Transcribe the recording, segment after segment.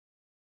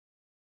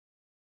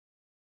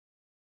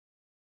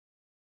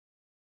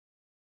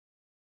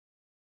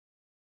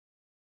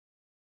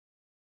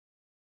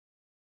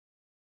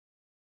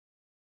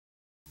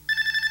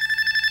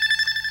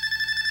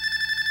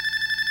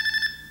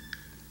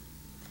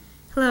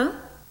Hello?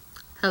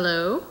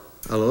 Hello?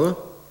 Alô?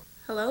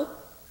 Hello?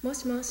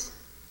 Moshi moshi.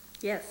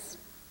 Yes.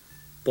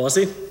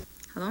 Posse?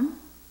 Hello?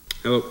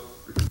 Hello.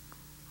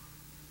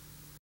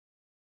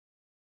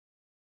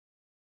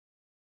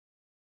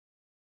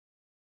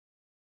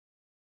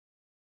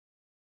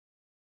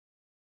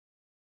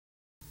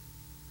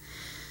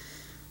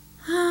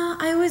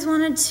 I always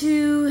wanted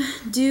to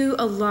do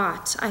a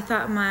lot. I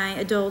thought my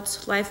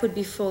adult life would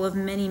be full of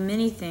many,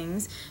 many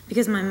things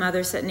because my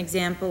mother set an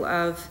example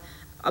of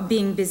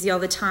being busy all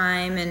the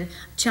time and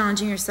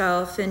challenging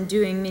herself and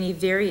doing many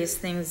various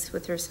things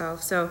with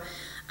herself. So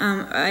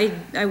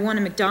I won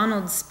a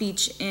McDonald's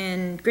speech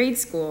in grade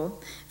school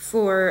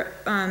for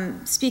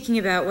speaking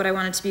about what I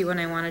wanted to be when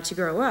I wanted to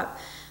grow up,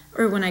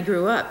 or when I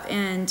grew up.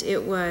 And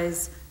it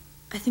was,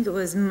 I think it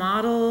was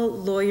model,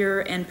 lawyer,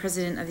 and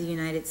president of the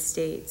United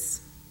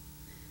States.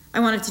 I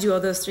wanted to do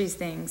all those three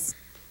things.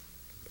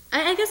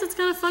 I guess it's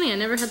kind of funny. I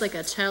never had like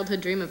a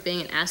childhood dream of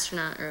being an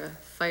astronaut or a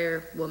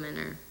firewoman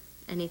or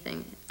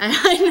anything. I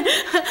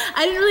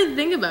didn't really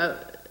think about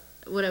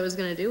what I was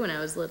going to do when I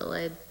was little.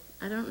 I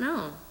don't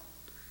know.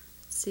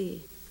 Let's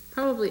see.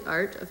 Probably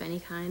art of any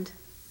kind.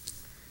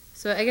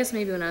 So I guess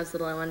maybe when I was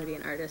little I wanted to be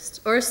an artist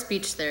or a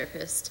speech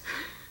therapist.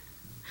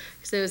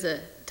 Because there was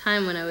a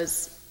time when I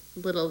was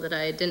little that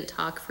I didn't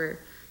talk for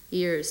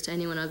years to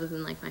anyone other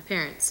than like my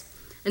parents.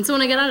 And so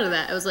when I got out of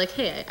that, I was like,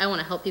 hey, I want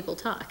to help people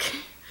talk.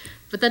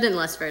 But that didn't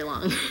last very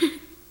long.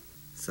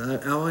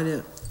 Sabe,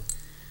 olha,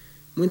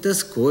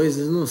 muitas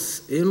coisas,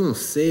 eu não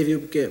sei,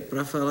 viu? Porque,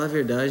 pra falar a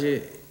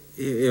verdade,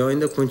 eu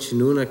ainda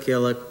continuo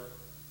naquela,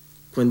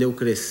 quando eu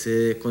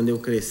crescer,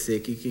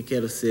 o que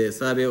quero ser,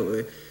 sabe?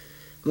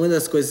 Uma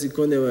das coisas que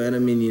quando eu era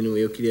menino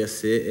eu queria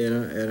ser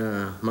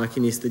era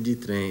maquinista de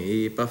trem.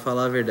 E, pra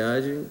falar a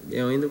verdade,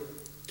 eu ainda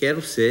quero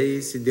ser,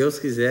 e se Deus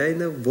quiser,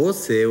 ainda vou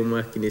ser um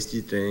maquinista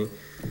de trem.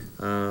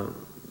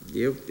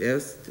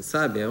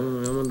 Sabe, é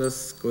uma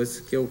das coisas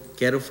que eu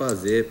quero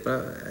fazer.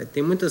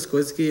 Tem muitas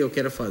coisas que eu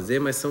quero fazer,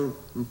 mas são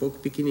um pouco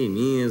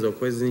pequenininhas, ou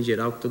coisas em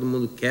geral que todo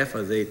mundo quer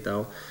fazer e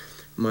tal.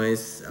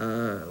 Mas,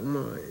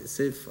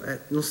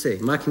 não sei,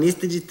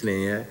 maquinista de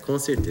trem, com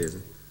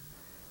certeza.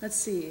 Let's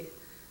see.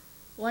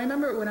 Well, I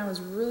remember when I was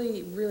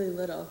really, really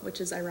little, which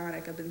is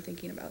ironic, I've been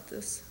thinking about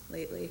this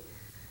lately.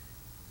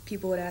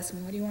 People would ask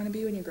me, what do you want to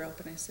be when you grow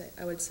up? And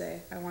I would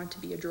say, I want to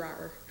be a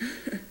drawer.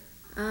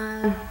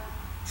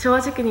 正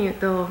直に言う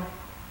と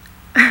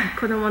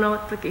子供の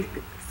時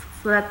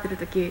育ってる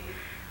時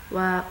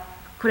は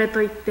これ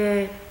といっ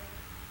て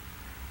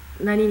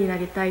何にな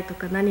りたいと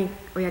か何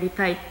をやり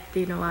たいって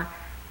いうのは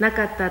な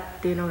かったっ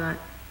ていうのが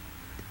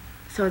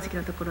正直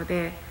なところ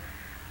で、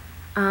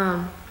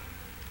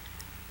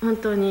本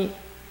当に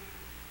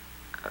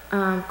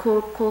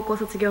高校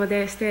卒業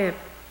でして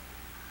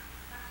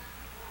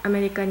ア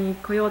メリカに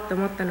来ようと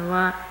思ったの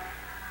は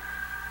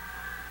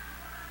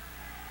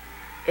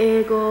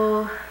英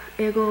語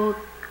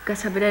が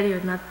喋れるよ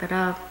うになった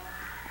ら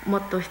も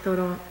っと人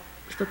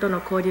との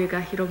交流が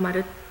広まる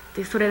っ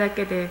てそれだ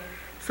けで、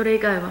それ以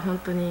外は本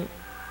当に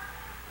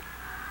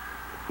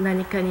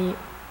何かに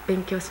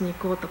勉強しに行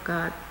こうと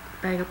か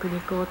大学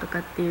に行こうとか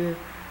っていう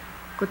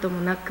こと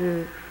もな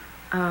く、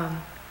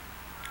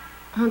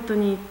本当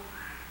に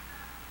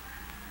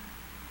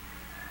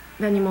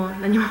何も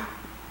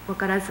分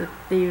からずっ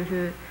ていう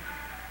風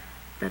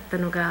だった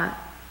のが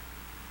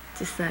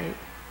実際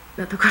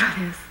なところ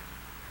です。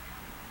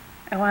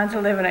I wanted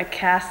to live in a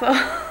castle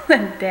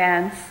and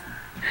dance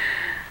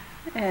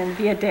and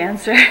be a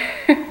dancer.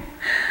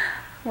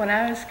 When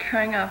I was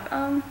growing up,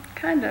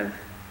 kind of.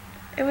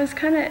 It was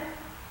kind of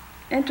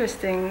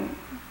interesting.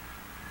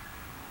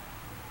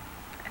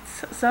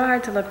 It's so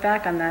hard to look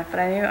back on that,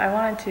 but I knew I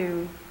wanted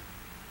to.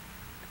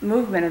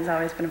 Movement has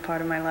always been a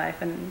part of my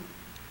life, and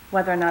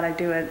whether or not I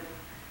do it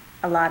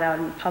a lot out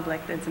in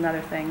public, it's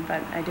another thing,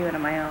 but I do it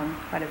on my own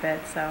quite a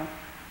bit, so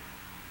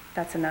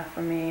that's enough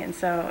for me. And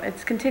so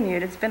it's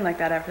continued. It's been like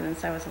that ever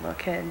since I was a little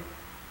kid.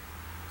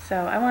 So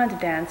I wanted to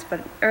dance, but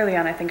early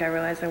on I think I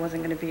realized I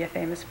wasn't going to be a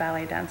famous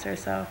ballet dancer,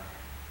 so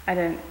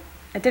it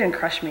didn't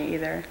crush me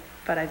either,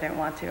 but I didn't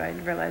want to. I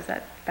realized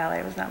that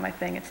ballet was not my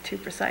thing. It's too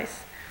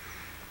precise.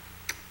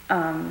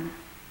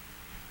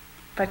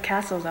 But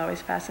castles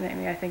always fascinate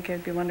me. I think it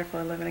would be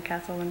wonderful to live in a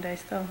castle one day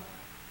still.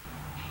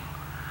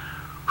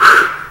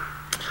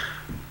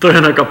 Toi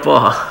on aika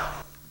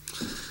paha.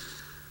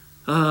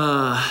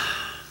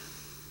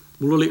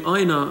 Mulla oli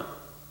aina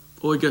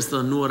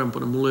oikeastaan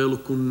nuorempana, mulla ei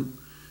ollut kuin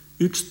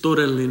yksi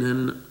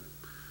todellinen,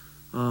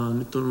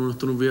 nyt on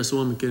unohtunut vielä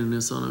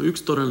suomenkielinen sana,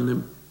 yksi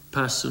todellinen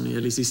passioni,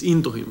 eli siis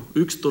intohimo.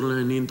 Yksi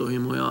todellinen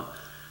intohimo ja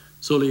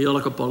se oli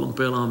jalkapallon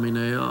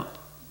pelaaminen ja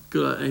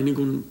kyllä ei niin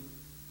kuin,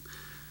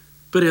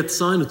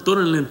 periaatteessa ainut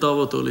todellinen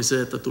tavoite oli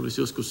se, että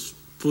tulisi joskus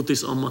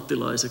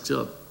futisammattilaiseksi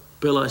ja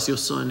pelaisi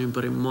jossain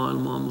ympäri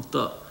maailmaa,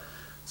 mutta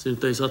se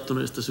nyt ei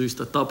sattuneista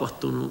syistä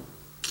tapahtunut.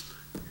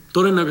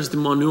 Todennäköisesti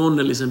mä oon nyt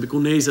onnellisempi,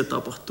 kun ei se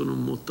tapahtunut,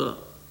 mutta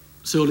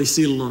se oli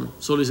silloin,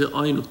 se oli se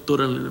ainut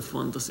todellinen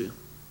фантазия.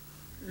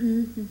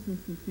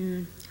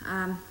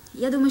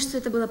 Я думаю, что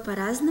это было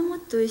по-разному.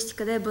 То есть,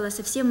 когда я была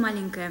совсем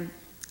маленькая,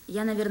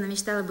 Я, наверное,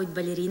 мечтала быть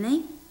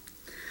балериной,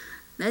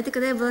 но это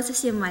когда я была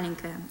совсем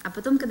маленькая. А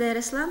потом, когда я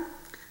росла,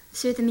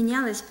 все это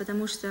менялось,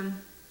 потому что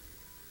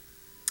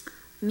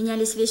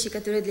менялись вещи,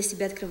 которые я для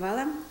себя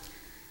открывала,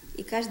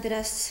 и каждый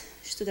раз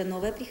что-то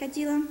новое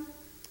приходило.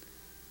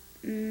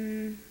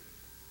 Но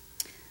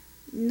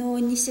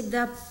не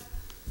всегда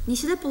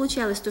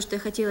получалось то, что я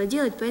хотела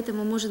делать,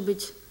 поэтому, может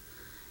быть,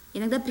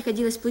 иногда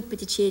приходилось плыть по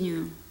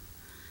течению.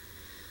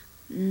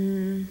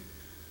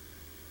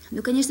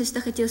 Ну, конечно,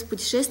 всегда хотелось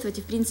путешествовать,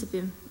 и, в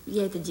принципе,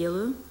 я это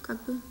делаю,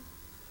 как бы.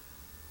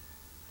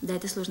 Да,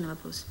 это сложный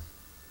вопрос.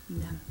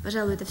 Да,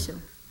 пожалуй, это все.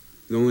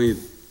 The only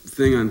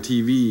thing on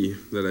TV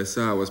that I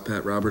saw was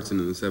Pat Robertson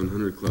in the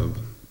 700 Club,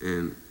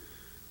 and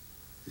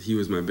he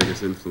was my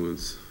biggest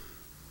influence.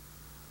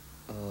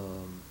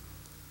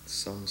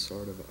 Some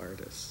sort of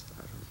artist.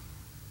 I don't know.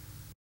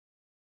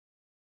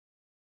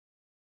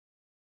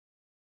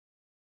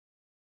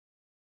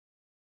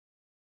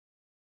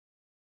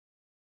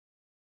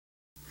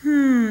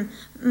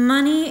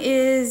 Money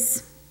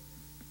is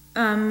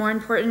more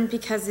important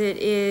because it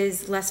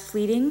is less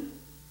fleeting.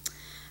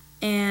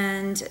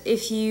 And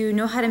if you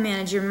know how to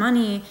manage your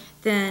money,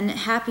 then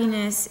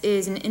happiness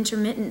is an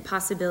intermittent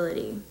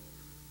possibility.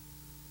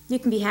 You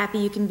can be happy,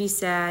 you can be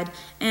sad,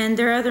 and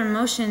there are other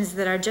emotions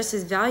that are just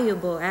as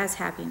valuable as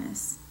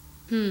happiness.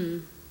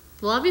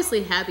 Well,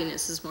 obviously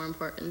happiness is more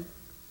important.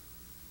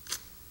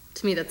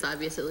 To me, that's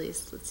obvious at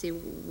least. Let's see,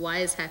 why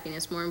is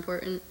happiness more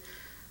important?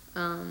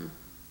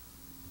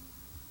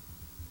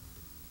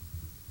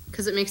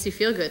 Because it makes you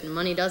feel good and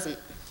money doesn't.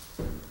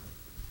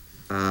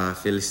 A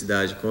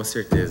felicidade, com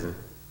certeza.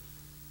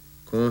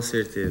 Com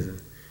certeza.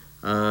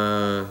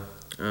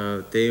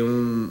 Tem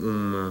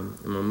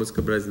uma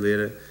música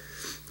brasileira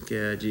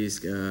que diz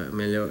que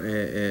melhor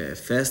é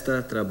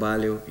festa,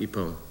 trabalho e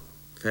pão.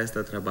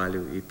 Festa,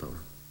 trabalho e pão.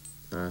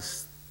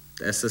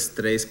 Essas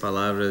três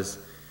palavras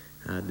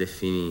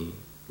definem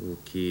o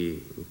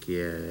que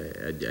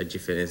é a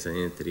diferença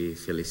entre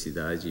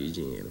felicidade e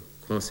dinheiro.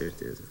 Com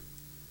certeza.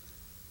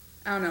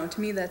 I don't know, to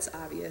me that's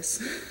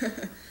obvious.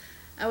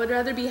 I would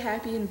rather be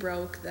happy and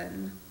broke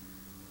than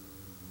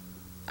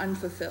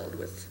unfulfilled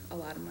with a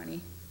lot of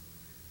money.